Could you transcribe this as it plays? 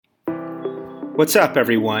What's up,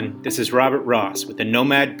 everyone? This is Robert Ross with the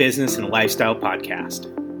Nomad Business and Lifestyle Podcast.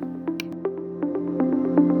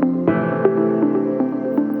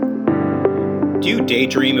 Do you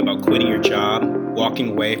daydream about quitting your job, walking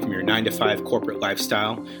away from your 9-to-5 corporate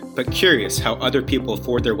lifestyle, but curious how other people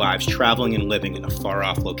afford their lives traveling and living in a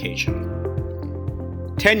far-off location?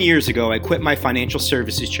 10 years ago, I quit my financial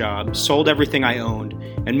services job, sold everything I owned,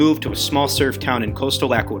 and moved to a small surf town in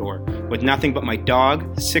coastal Ecuador with nothing but my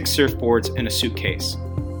dog, 6 surfboards, and a suitcase.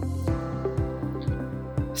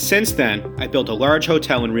 Since then, I built a large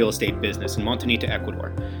hotel and real estate business in Montañita,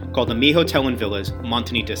 Ecuador, called the Mi Hotel and Villas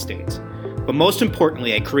Montañita Estates. But most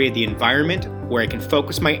importantly, I created the environment where I can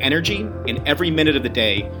focus my energy in every minute of the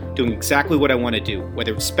day doing exactly what I want to do,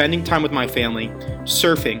 whether it's spending time with my family,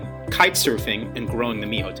 surfing, kite surfing, and growing the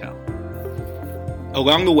Mi Hotel.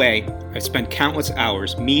 Along the way, I've spent countless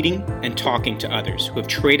hours meeting and talking to others who have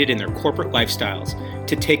traded in their corporate lifestyles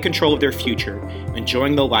to take control of their future,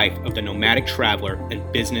 enjoying the life of the nomadic traveler and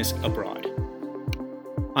business abroad.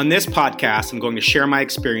 On this podcast, I'm going to share my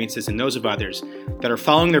experiences and those of others that are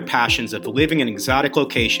following their passions of living in exotic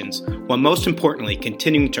locations, while most importantly,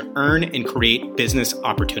 continuing to earn and create business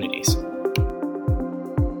opportunities.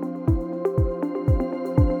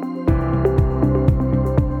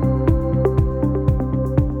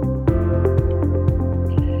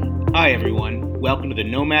 Hi, everyone. Welcome to the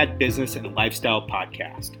Nomad Business and Lifestyle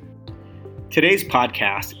Podcast. Today's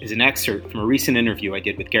podcast is an excerpt from a recent interview I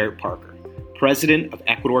did with Garrett Parker, president of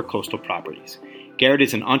Ecuador Coastal Properties. Garrett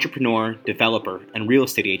is an entrepreneur, developer, and real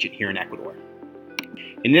estate agent here in Ecuador.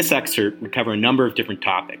 In this excerpt, we cover a number of different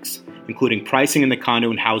topics, including pricing in the condo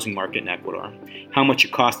and housing market in Ecuador, how much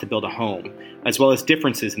it costs to build a home, as well as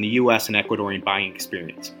differences in the U.S. and Ecuadorian buying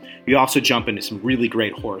experience. We also jump into some really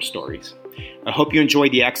great horror stories. I hope you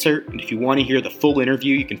enjoyed the excerpt, and if you want to hear the full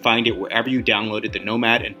interview, you can find it wherever you downloaded the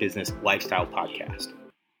Nomad and Business Lifestyle Podcast.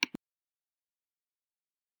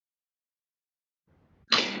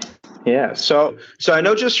 Yeah, so I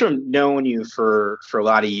know just from knowing you for a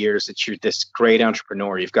lot of years that you're this great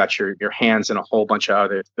entrepreneur. You've got your hands in a whole bunch of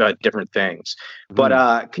other different things.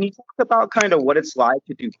 But can you talk about kind of what it's like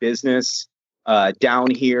to do business down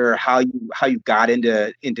here? How you got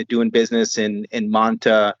into doing business in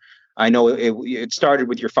Manta? I know it started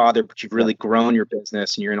with your father, but you've really grown your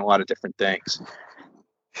business and you're in a lot of different things.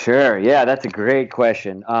 Sure. Yeah, that's a great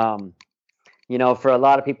question. For a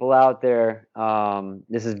lot of people out there,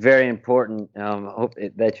 this is very important. I hope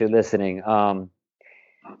that you're listening.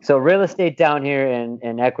 So real estate down here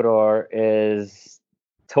in Ecuador is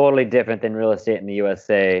totally different than real estate in the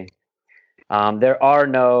USA. There are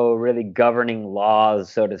no really governing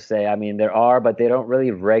laws, so to say. I mean, there are, but they don't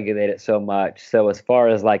really regulate it so much. So as far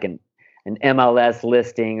as like an MLS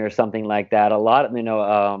listing or something like that, a lot of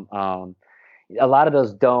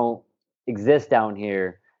those don't exist down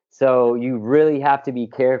here. So you really have to be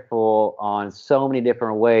careful on so many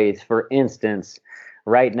different ways. For instance,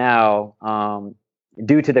 right now,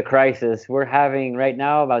 due to the crisis, we're having right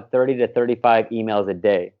now about 30 to 35 emails a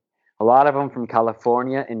day. A lot of them from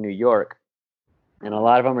California and New York. And a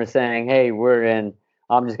lot of them are saying, hey,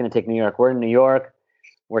 I'm just going to take New York. We're in New York.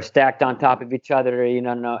 We're stacked on top of each other,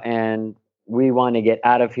 and we want to get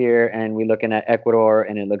out of here. And we're looking at Ecuador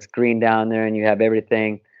and it looks green down there and you have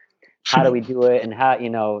everything. How do we do it? And how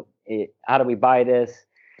do we buy this?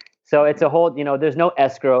 So it's a whole, there's no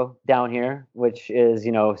escrow down here, which is,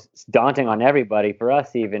 daunting on everybody, for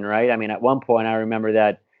us even, right? I mean, at one point I remember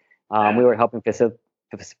that we were helping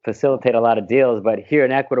facilitate a lot of deals, but here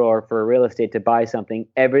in Ecuador for real estate to buy something,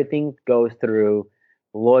 everything goes through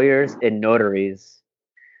lawyers and notaries.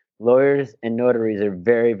 Lawyers and notaries are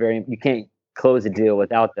very, very, you can't close a deal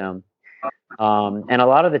without them. And a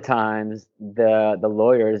lot of the times the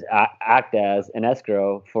lawyers act as an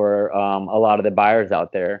escrow for a lot of the buyers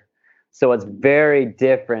out there. So it's very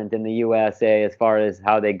different in the USA as far as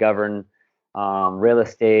how they govern real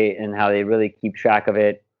estate and how they really keep track of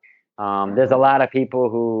it. There's a lot of people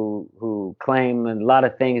who claim a lot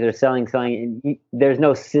of things. They're selling something. And there's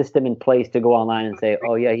no system in place to go online and say,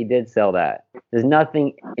 oh, yeah, he did sell that. There's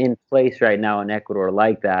nothing in place right now in Ecuador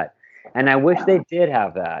like that. And I wish they did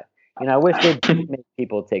have that. I wish they did make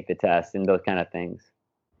people take the test and those kind of things.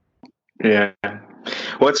 Yeah.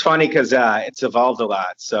 Well, it's funny because it's evolved a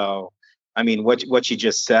lot. So, I mean, what you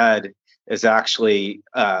just said is actually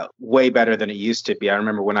way better than it used to be. I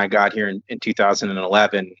remember when I got here in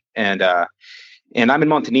 2011, and I'm in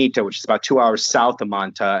Montañita, which is about 2 hours south of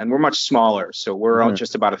Manta, and we're much smaller. So we're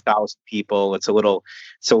just about 1,000 people. It's a little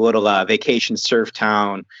vacation surf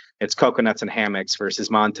town. It's coconuts and hammocks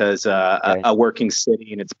versus Manta is a working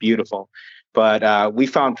city, and it's beautiful. But we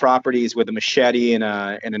found properties with a machete and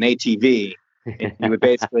an ATV And you would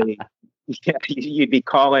basically, yeah, you'd be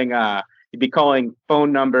calling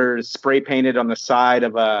phone numbers spray painted on the side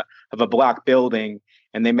of a block building,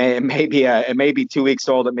 and it may be 2 weeks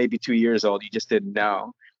old, it may be 2 years old. You just didn't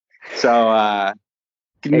know. So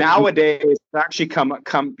nowadays, it's actually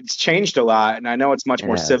it's changed a lot, and I know it's much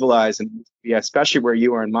more civilized, and yeah, especially where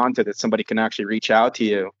you are in Monta, that somebody can actually reach out to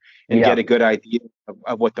you and get a good idea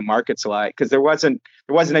of what the market's like, because there wasn't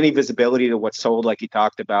any visibility to what sold, like you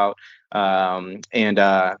talked about. So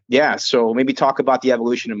maybe talk about the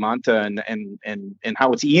evolution of Monta and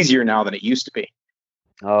how it's easier now than it used to be.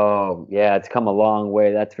 Oh yeah, it's come a long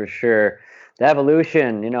way, that's for sure. The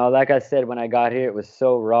evolution, like I said, when I got here, it was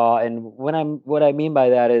so raw. And what I mean by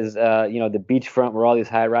that is, the beachfront where all these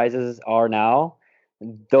high rises are now,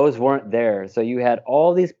 those weren't there. So you had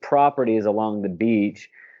all these properties along the beach.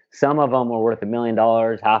 Some of them were worth $1 million,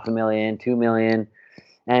 $500,000, $2 million.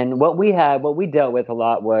 And what we dealt with a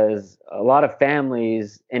lot was a lot of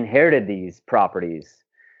families inherited these properties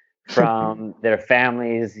from their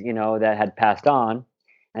families, that had passed on,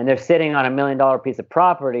 and they're sitting on $1 million piece of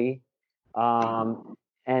property.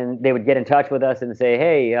 And they would get in touch with us and say,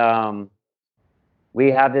 hey,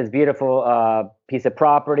 we have this beautiful piece of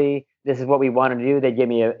property. This is what we want to do. They give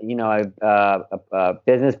me a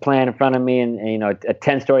business plan in front of me, and a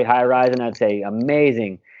 10-story high rise, and I'd say,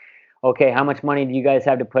 amazing. Okay, how much money do you guys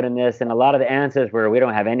have to put in this? And a lot of the answers were, we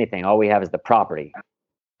don't have anything. All we have is the property.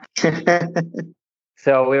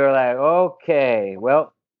 So we were like, okay,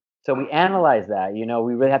 well, so we analyzed that.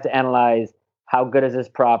 We really have to analyze how good is this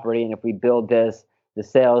property, and if we build this, the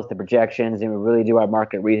sales, the projections, and we really do our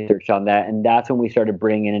market research on that. And that's when we started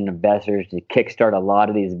bringing in investors to kickstart a lot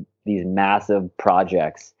of these massive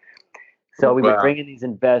projects. So we would bring in these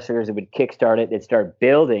investors, it would kickstart it, it'd start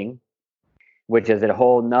building, which is a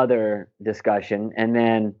whole nother discussion. And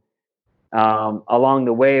then along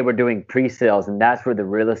the way, we're doing pre-sales, and that's where the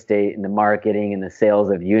real estate and the marketing and the sales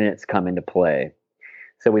of units come into play.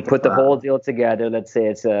 So we put the whole deal together. Let's say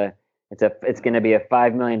it's going to be a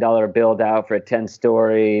 $5 million build out for a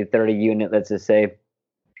 10-story, 30 unit. Let's just say,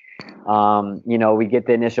 we get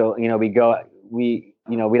the initial, we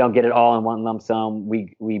don't get it all in one lump sum.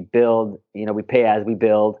 We build, we pay as we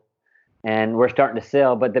build, and we're starting to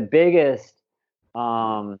sell. But the biggest,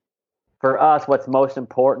 for us, what's most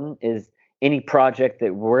important is any project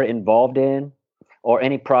that we're involved in, or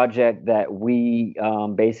any project that we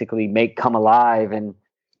basically make come alive and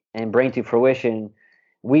bring to fruition.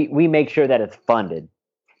 We make sure that it's funded,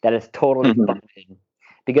 that it's totally funded,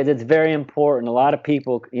 because it's very important. A lot of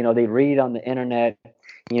people, they read on the internet,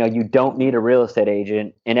 you don't need a real estate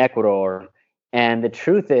agent in Ecuador. And the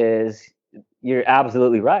truth is, you're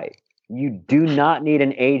absolutely right. You do not need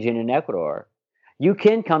an agent in Ecuador. You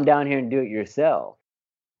can come down here and do it yourself.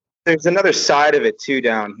 There's another side of it too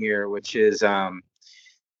down here, which is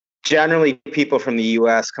generally people from the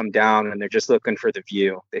US come down and they're just looking for the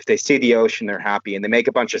view. If they see the ocean, they're happy, and they make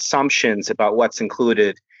a bunch of assumptions about what's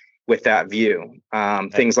included with that view.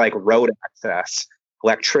 Things like road access,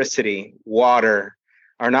 electricity, water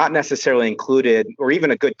are not necessarily included, or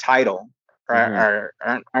even a good title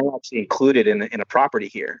aren't actually included in a property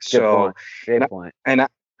here. Great point. And I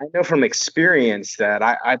know from experience that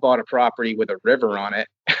I bought a property with a river on it.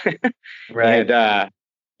 Right. And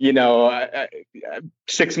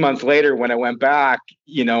 6 months later, when I went back,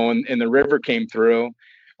 and the river came through,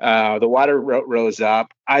 the water rose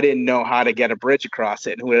up. I didn't know how to get a bridge across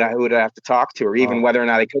it, and who would I have to talk to, or even whether or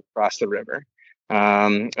not I could cross the river.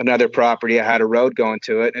 Another property, I had a road going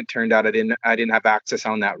to it, and it turned out I didn't have access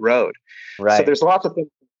on that road. Right. So there's lots of things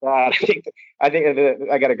like that. I think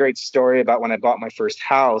I got a great story about when I bought my first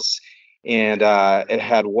house, and it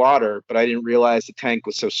had water, but I didn't realize the tank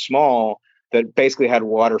was so small that it basically had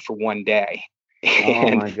water for one day.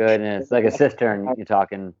 Oh my goodness. Like a cistern, you're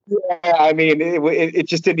talking. Yeah, I mean, it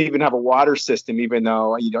just didn't even have a water system, even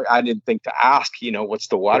though, I didn't think to ask, what's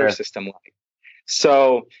the water system like?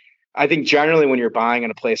 So I think generally when you're buying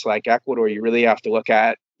in a place like Ecuador, you really have to look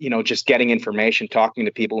at, just getting information, talking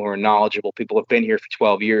to people who are knowledgeable, people who have been here for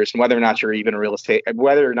 12 years, and whether or not you're even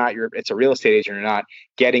it's a real estate agent or not,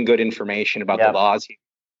 getting good information about the laws here.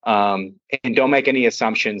 And don't make any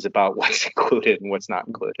assumptions about what's included and what's not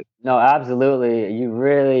included. No, absolutely. You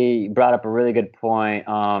really brought up a really good point.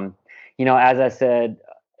 As I said,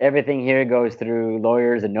 everything here goes through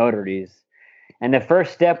lawyers and notaries. And the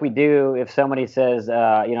first step we do, if somebody says,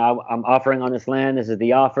 I'm offering on this land, this is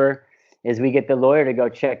the offer, is we get the lawyer to go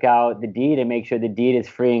check out the deed and make sure the deed is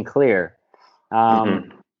free and clear.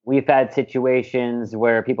 We've had situations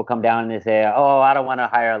where people come down and they say, I don't want to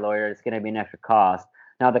hire a lawyer. It's going to be an extra cost.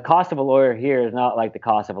 Now, the cost of a lawyer here is not like the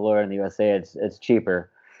cost of a lawyer in the USA. It's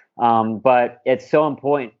cheaper. But it's so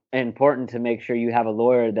important to make sure you have a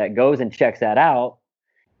lawyer that goes and checks that out.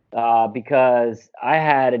 Because I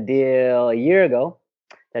had a deal a year ago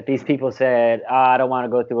that these people said, I don't want to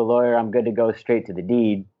go through a lawyer. I'm good to go straight to the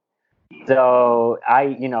deed. So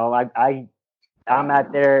I'm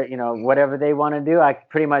out there, whatever they want to do,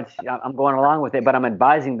 I'm going along with it, but I'm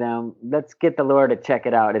advising them, let's get the lawyer to check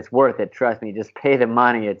it out. It's worth it. Trust me, just pay the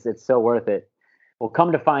money. It's so worth it. Well,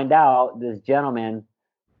 come to find out, this gentleman,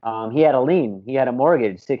 he had a lien. He had a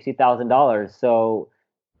mortgage, $60,000. So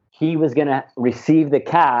he was going to receive the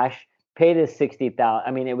cash, pay this 60,000.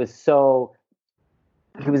 I mean, he was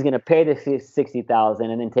going to pay the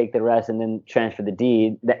 60,000 and then take the rest and then transfer the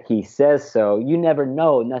deed that he says so. You never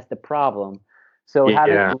know, and that's the problem. So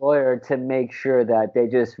having a lawyer to make sure that they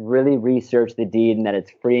just really research the deed and that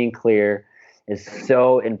it's free and clear is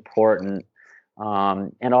so important.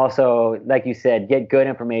 And also, like you said, get good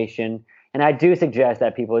information. And I do suggest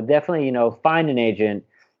that people definitely, find an agent,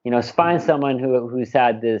 find someone who's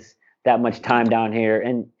had that much time down here.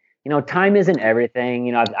 And, time isn't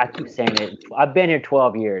everything. I keep saying it. I've been here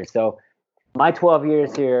 12 years. So my 12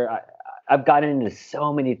 years here, I've gotten into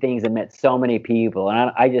so many things and met so many people.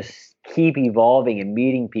 And I just keep evolving and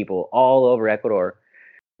meeting people all over Ecuador.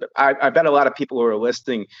 I bet a lot of people who are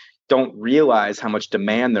listening don't realize how much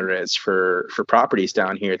demand there is for properties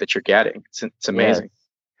down here that you're getting. It's amazing. Yes.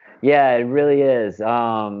 Yeah, it really is.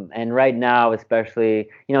 And right now, especially,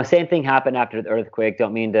 same thing happened after the earthquake.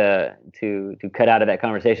 Don't mean to cut out of that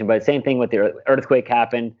conversation, but same thing with the earthquake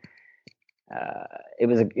happened.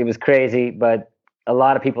 It was crazy, but a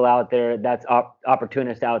lot of people out there, that's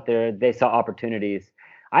opportunists out there, they saw opportunities.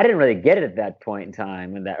 I didn't really get it at that point in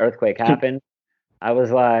time when that earthquake happened. I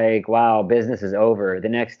was like, wow, business is over. The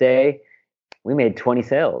next day, we made 20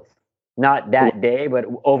 sales. Not that day, but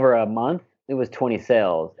over a month. It was 20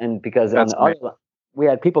 sales. And because we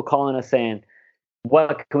had people calling us saying,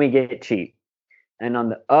 what can we get cheap? And on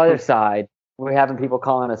the other side, we're having people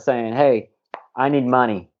calling us saying, hey, I need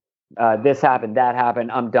money. This happened, that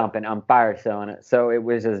happened. I'm dumping, I'm fire selling it. So it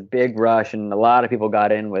was this big rush, and a lot of people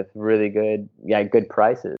got in with really good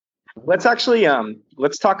prices. Let's actually,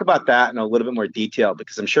 let's talk about that in a little bit more detail,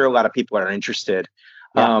 because I'm sure a lot of people are interested.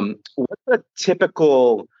 Yeah. What's a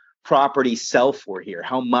typical property sell for here?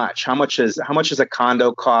 How much does a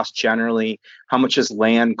condo cost generally? How much does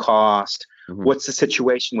land cost? Mm-hmm. What's the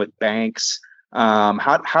situation with banks?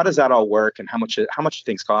 How does that all work, and how much do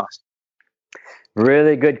things cost?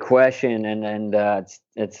 Really good question, and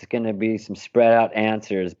it's going to be some spread out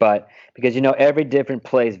answers, but because every different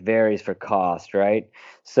place varies for cost, right?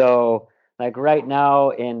 So like right now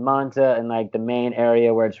in Manta and like the main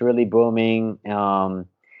area where it's really booming,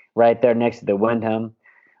 right there next to the Wyndham,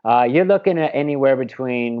 you're looking at anywhere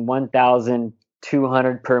between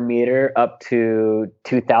 1,200 per meter up to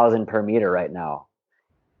 2,000 per meter right now.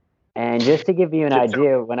 And just to give you an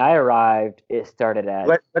idea, when I arrived, it started at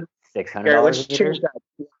 $600.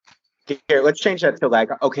 Let's change that to like,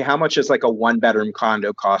 okay, how much is like a 1-bedroom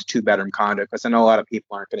condo cost, 2-bedroom condo? Because I know a lot of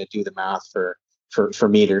people aren't going to do the math for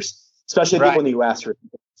meters, especially people in the U.S. for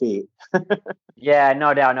feet. Yeah,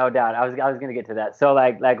 no doubt. I was going to get to that. So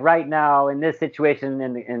like right now in this situation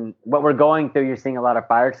and what we're going through, you're seeing a lot of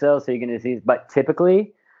fire sales. So you're going to see, but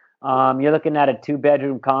typically, you're looking at a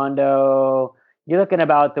 2-bedroom condo. You're looking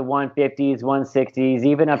about the 150s, 160s,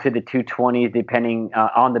 even up to the 220s, depending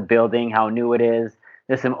on the building, how new it is.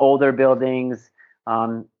 There's some older buildings.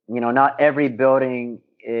 Not every building,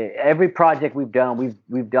 every project we've done,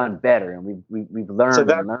 we've done better, and we've learned so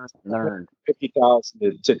and learned.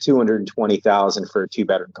 50,000 to 220,000 for a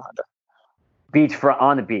 2-bedroom condo. Beachfront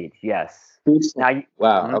on the beach, yes. Now,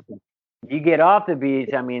 wow. Okay. You get off the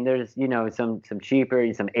beach, I mean, there's, some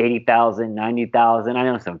cheaper, some 80,000, 90,000. I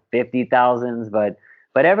know some 50,000s, but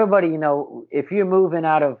everybody, if you're moving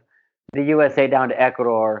out of the USA down to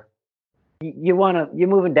Ecuador, you're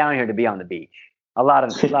moving down here to be on the beach. A lot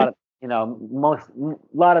of the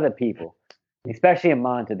people, especially in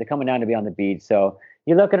Manta, they're coming down to be on the beach. So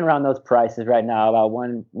you're looking around those prices right now, about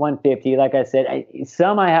 150. Like I said,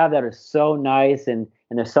 some I have that are so nice and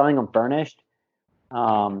they're selling them furnished.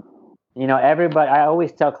 Everybody, I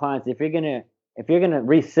always tell clients, if you're gonna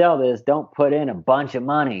resell this, don't put in a bunch of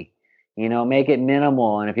money. Make it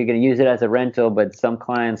minimal. And if you're gonna use it as a rental, but some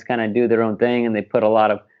clients kind of do their own thing and they put a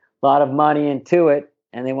lot of money into it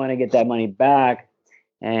and they want to get that money back.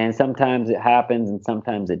 And sometimes it happens and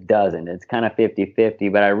sometimes it doesn't. It's kind of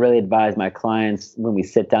 50-50, but I really advise my clients when we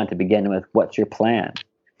sit down to begin with, what's your plan?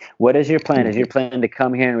 What is your plan? Is your plan to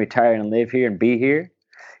come here and retire and live here and be here?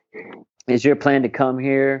 Is your plan to come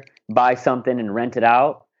here, buy something and rent it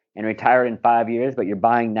out and retire in 5 years, but you're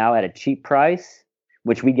buying now at a cheap price?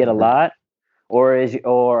 which we get a lot, or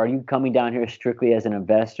are you coming down here strictly as an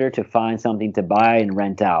investor to find something to buy and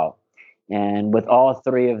rent out? And with all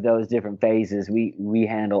three of those different phases, we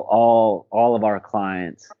handle all of our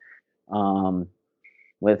clients.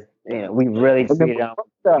 With we really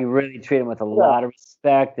treat them with a lot of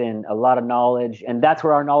respect and a lot of knowledge, and that's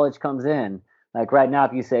where our knowledge comes in. Like right now,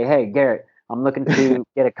 if you say, "Hey, Garrett, I'm looking to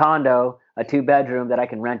get a condo, a 2-bedroom that I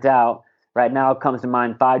can rent out," right now it comes to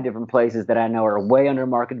mind 5 different places that I know are way under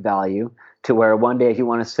market value, to where one day if you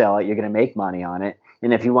want to sell it, you're going to make money on it,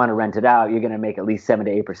 and if you want to rent it out, you're going to make at least 7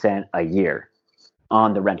 to 8% a year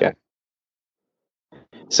on the rental. Yeah.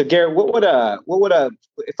 So Garrett, what would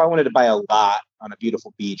if I wanted to buy a lot on a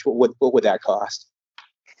beautiful beach, what would that cost?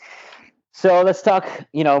 So let's talk.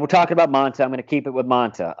 We're talking about Manta. I'm going to keep it with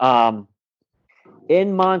Manta.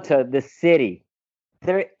 In Manta, the city,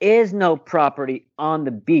 there is no property on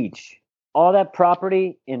the beach. All that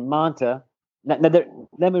property in Manta. Let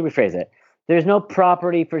me rephrase it. There's no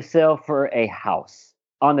property for sale for a house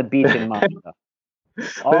on the beach in Manta.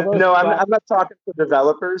 No, I'm not talking to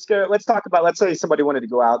developers. Let's talk about, let's say somebody wanted to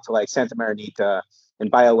go out to like Santa Marinita and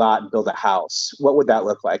buy a lot and build a house. What would that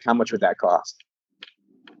look like? How much would that cost?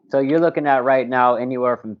 So you're looking at right now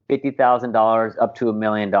anywhere from $50,000 up to $1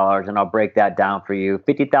 million, and I'll break that down for you.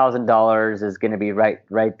 $50,000 is going to be right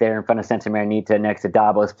there in front of Santa Marinita, next to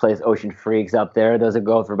Dabo's Place, Ocean Freaks up there. Those will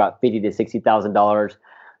go for about $50,000 to $60,000.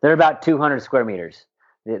 They're about 200 square meters.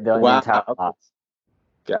 The entire lot.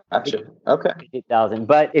 Gotcha. Okay. 50,000.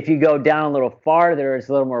 But if you go down a little farther, it's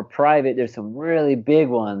a little more private. There's some really big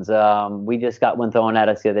ones. We just got one thrown at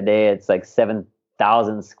us the other day. It's like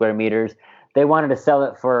 7,000 square meters. They wanted to sell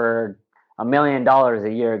it for $1 million a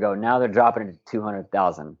year ago. Now they're dropping it to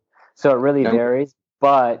 200,000. So it really varies,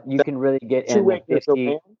 but you can really get in the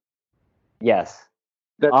 50. Yes.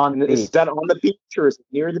 On the beach. Is that on the beach or is it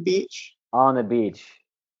near the beach? On the beach.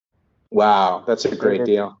 Wow, that's a great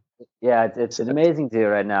deal. Yeah, it's an amazing deal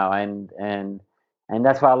right now, and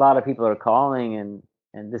that's why a lot of people are calling,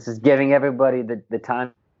 and this is giving everybody the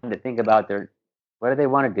time to think about what do they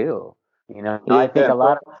want to do. I think a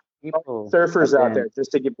lot of people, surfers out there,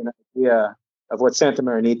 just to give you an idea of what Santa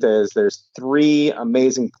Marinita is, there's 3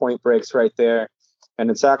 amazing point breaks right there,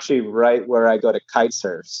 and it's actually right where I go to kite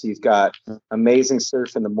surf. So you've got amazing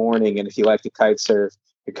surf in the morning, and if you like to kite surf,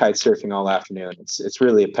 you're kite surfing all afternoon. It's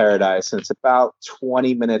really a paradise, and it's about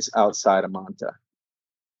 20 minutes outside of Manta.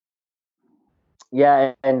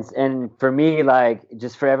 Yeah, and for me, like,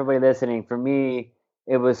 just for everybody listening, for me,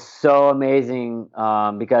 it was so amazing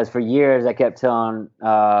because for years I kept telling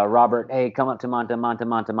Robert, "Hey, come up to Manta,"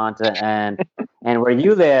 and where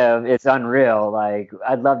you live, it's unreal. Like,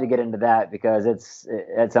 I'd love to get into that because it's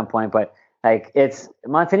at some point, but like,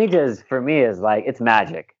 Montanita for me is like, it's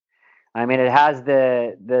magic. I mean, it has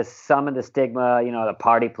some of the stigma, the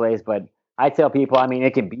party place, but I tell people, I mean,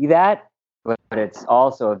 it can be that, but it's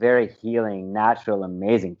also a very healing, natural,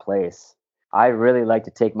 amazing place. I really like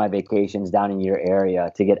to take my vacations down in your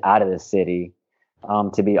area to get out of the city,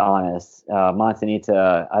 to be honest.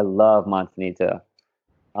 Montanita, I love Montanita.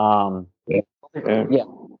 Yeah.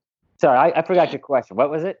 Sorry, I forgot your question.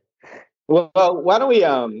 What was it? Well, why don't we,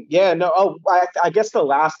 I guess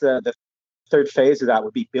the third phase of that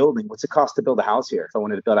would be building. What's it cost to build a house here? If I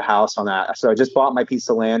wanted to build a house on that. So I just bought my piece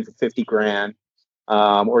of land for $50,000,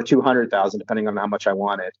 or $200,000, depending on how much I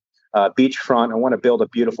wanted. Beachfront. I want to build a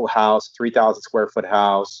beautiful house, 3,000 square foot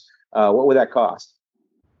house. What would that cost?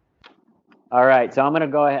 All right. So I'm going to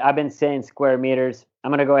go ahead. I've been saying square meters.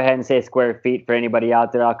 I'm going to go ahead and say square feet for anybody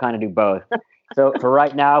out there. I'll kind of do both. So for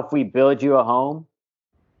right now, if we build you a home,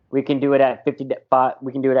 we can do it at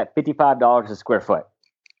 $55 a square foot.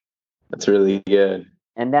 That's really good.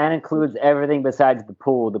 And that includes everything besides the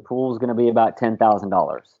pool. The pool is going to be about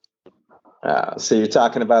 $10,000. So you're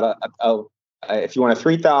talking about if you want a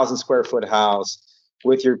 3,000 square foot house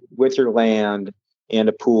with your land and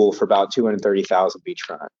a pool for about $230,000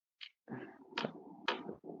 beachfront.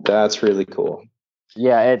 That's really cool.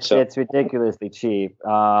 Yeah, it's ridiculously cheap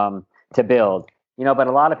to build. But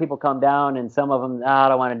a lot of people come down, and some of them, I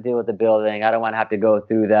don't want to deal with the building. I don't want to have to go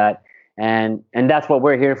through that, and that's what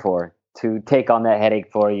we're here for. To take on that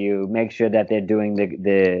headache for you, make sure that they're doing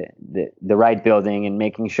the right building and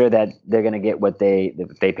making sure that they're going to get what they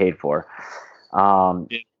paid for.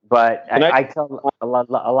 But I tell a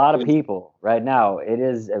lot of people right now, it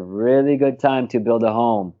is a really good time to build a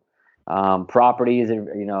home. Properties are,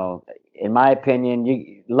 in my opinion,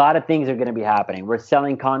 a lot of things are going to be happening. We're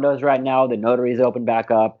selling condos right now. The notary's open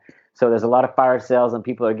back up. So there's a lot of fire sales and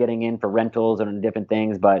people are getting in for rentals and different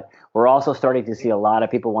things, but we're also starting to see a lot of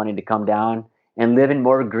people wanting to come down and live in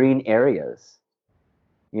more green areas.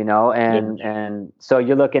 and so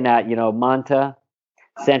you're looking at, Manta,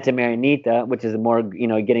 Santa Marianita, which is more,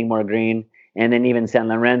 getting more green, and then even San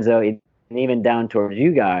Lorenzo, and even down towards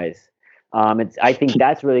you guys. I think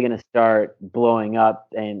that's really going to start blowing up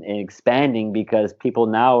and expanding, because people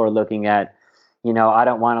now are looking at, I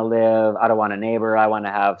don't want a neighbor, I want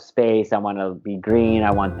to have space, I want to be green,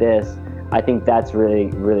 I want this. I think that's really,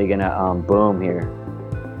 really going to boom here.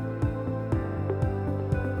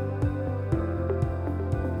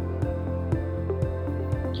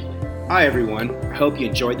 Hi, everyone. I hope you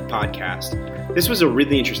enjoyed the podcast. This was a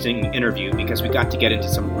really interesting interview because we got to get into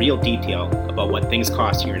some real detail about what things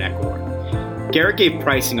cost here in Ecuador. Garrett gave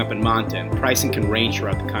pricing up in Manta, and pricing can range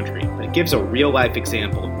throughout the country, but it gives a real-life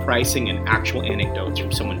example of pricing and actual anecdotes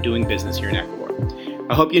from someone doing business here in Ecuador.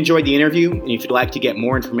 I hope you enjoyed the interview, and if you'd like to get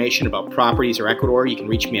more information about properties or Ecuador, you can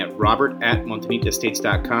reach me at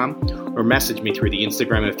robert@montanitaestates.com or message me through the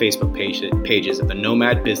Instagram and Facebook pages of the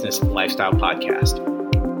Nomad Business Lifestyle Podcast.